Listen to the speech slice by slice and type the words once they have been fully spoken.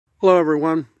Hello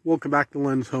everyone, welcome back to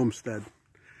Lynn's Homestead.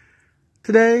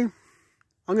 Today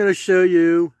I'm going to show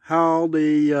you how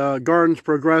the garden's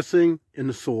progressing in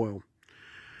the soil.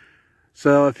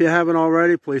 So if you haven't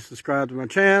already, please subscribe to my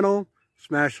channel,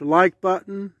 smash the like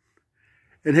button,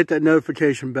 and hit that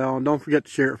notification bell, and don't forget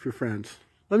to share it with your friends.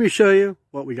 Let me show you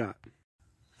what we got.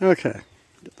 Okay,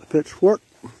 get the pitchfork,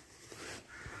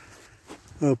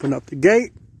 open up the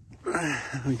gate,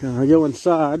 I'm going to go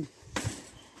inside.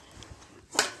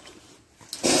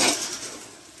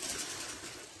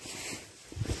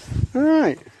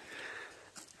 Alright,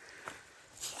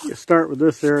 you start with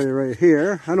this area right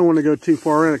here. I don't want to go too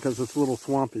far in it because it's a little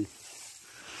swampy.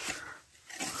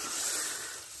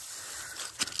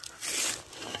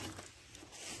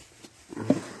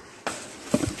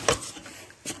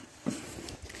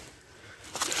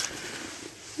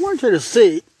 I want you to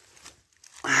see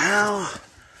how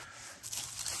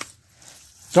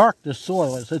dark this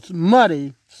soil is. It's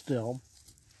muddy still.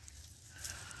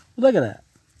 Look at that.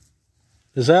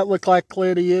 Does that look like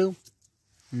clay to you?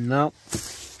 No.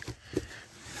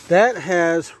 That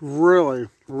has really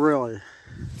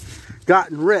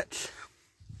gotten rich.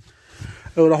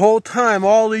 So the whole time,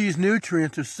 all these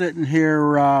nutrients are sitting here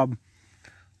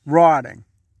rotting.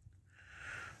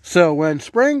 So when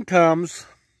spring comes,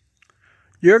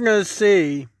 you're going to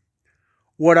see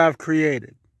what I've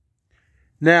created.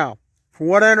 Now, from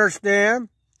what I understand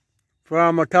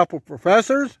from a couple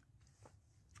professors,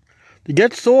 to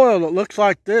get soil that looks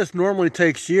like this normally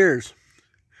takes years.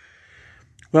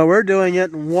 Well, we're doing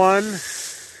it in one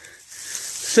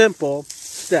simple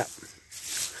step.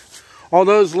 All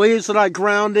those leaves that I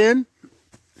ground in,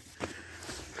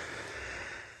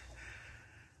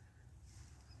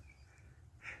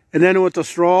 and then with the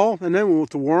straw, and then with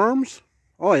the worms,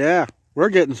 oh yeah, we're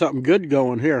getting something good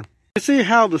going here. You see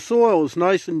how the soil is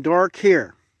nice and dark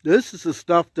here. This is the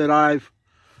stuff that I've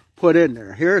put in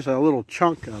there. Here's a little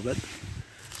chunk of it.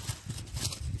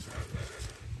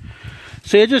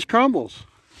 See, it just crumbles.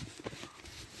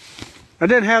 I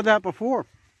didn't have that before.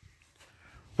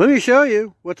 Let me show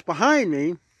you what's behind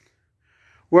me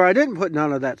where I didn't put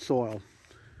none of that soil.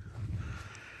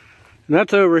 And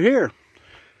that's over here.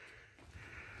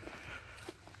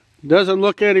 It doesn't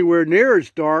look anywhere near as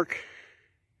dark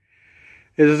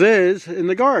as it is in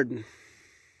the garden.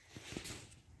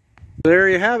 There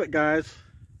you have it, guys.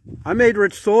 I made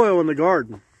rich soil in the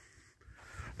garden.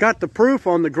 Got the proof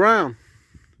on the ground.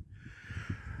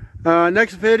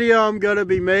 Next video I'm going to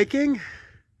be making,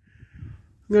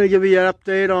 I'm going to give you an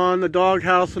update on the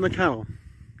doghouse and the kennel.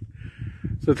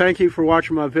 So thank you for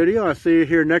watching my video. I'll see you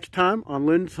here next time on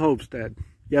Lynn's Homestead.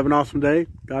 You have an awesome day.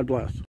 God bless.